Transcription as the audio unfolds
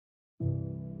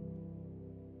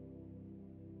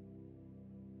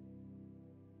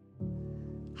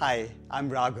Hi, I'm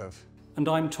Raghav. And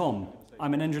I'm Tom.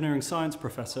 I'm an engineering science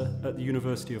professor at the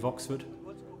University of Oxford,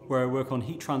 where I work on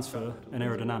heat transfer and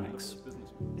aerodynamics.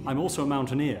 I'm also a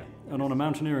mountaineer, and on a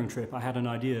mountaineering trip I had an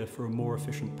idea for a more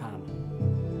efficient pan.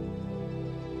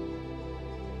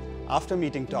 After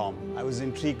meeting Tom, I was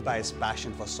intrigued by his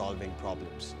passion for solving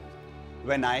problems.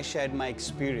 When I shared my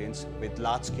experience with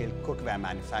large-scale cookware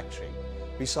manufacturing,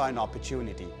 we saw an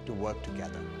opportunity to work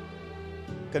together.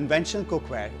 Conventional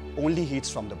cookware only heats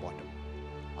from the bottom.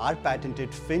 Our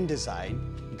patented fin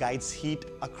design guides heat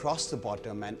across the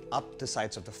bottom and up the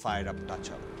sides of the FIREUP Dutch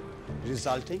oven,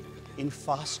 resulting in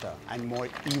faster and more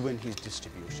even heat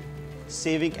distribution,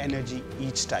 saving energy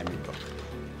each time you cook.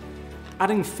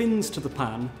 Adding fins to the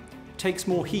pan takes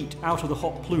more heat out of the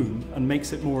hot plume and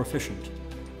makes it more efficient.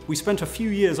 We spent a few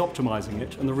years optimizing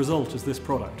it, and the result is this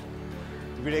product.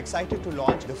 We're excited to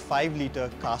launch the 5-liter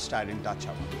cast iron Dutch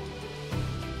oven.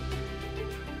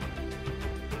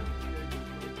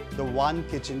 The one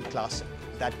kitchen classic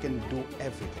that can do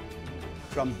everything,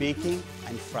 from baking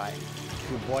and frying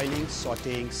to boiling,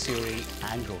 sautéing, searing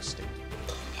and roasting.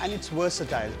 And it's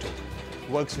versatile too.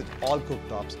 Works with all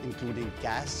cooktops including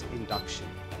gas, induction,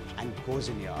 and goes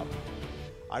in your oven.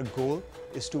 Our goal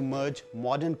is to merge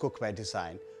modern cookware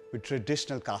design with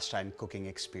traditional cast iron cooking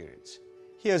experience.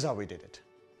 Here's how we did it.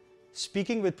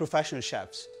 Speaking with professional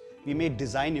chefs, we made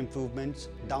design improvements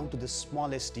down to the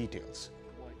smallest details.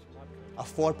 A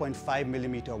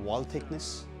 4.5mm wall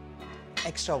thickness,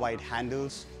 extra wide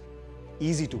handles,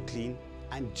 easy to clean,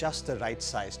 and just the right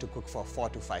size to cook for 4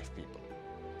 to 5 people.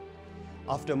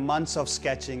 After months of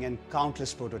sketching and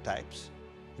countless prototypes,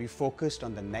 we focused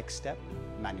on the next step,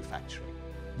 manufacturing.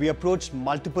 We approached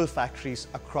multiple factories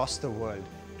across the world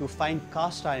to find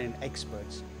cast iron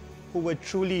experts who were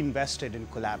truly invested in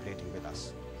collaborating with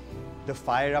us. The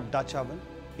FIREUP Dutch oven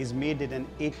is made in an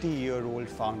 80-year-old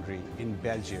foundry in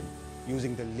Belgium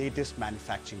using the latest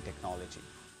manufacturing technology.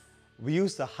 We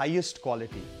use the highest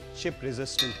quality,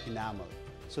 chip-resistant enamel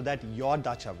so that your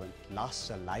Dutch oven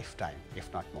lasts a lifetime,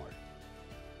 if not more.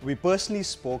 We personally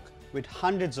spoke with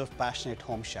hundreds of passionate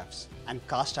home chefs and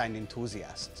cast iron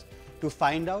enthusiasts to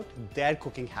find out their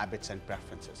cooking habits and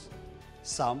preferences.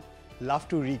 Some love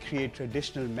to recreate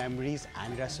traditional memories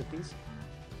and recipes,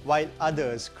 while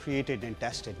others created and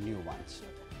tested new ones.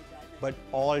 But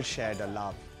all shared a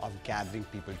love of gathering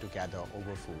people together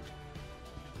over food.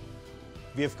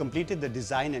 We have completed the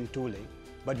design and tooling,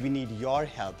 but we need your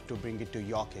help to bring it to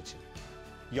your kitchen.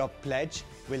 Your pledge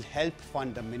will help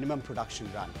fund the minimum production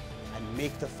run and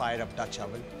make the FIREUP Dutch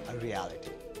oven a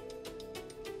reality.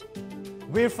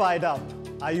 We're fired up.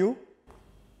 Are you?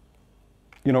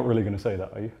 You're not really going to say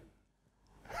that, are you?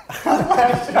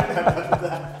 Why should I remember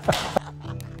that?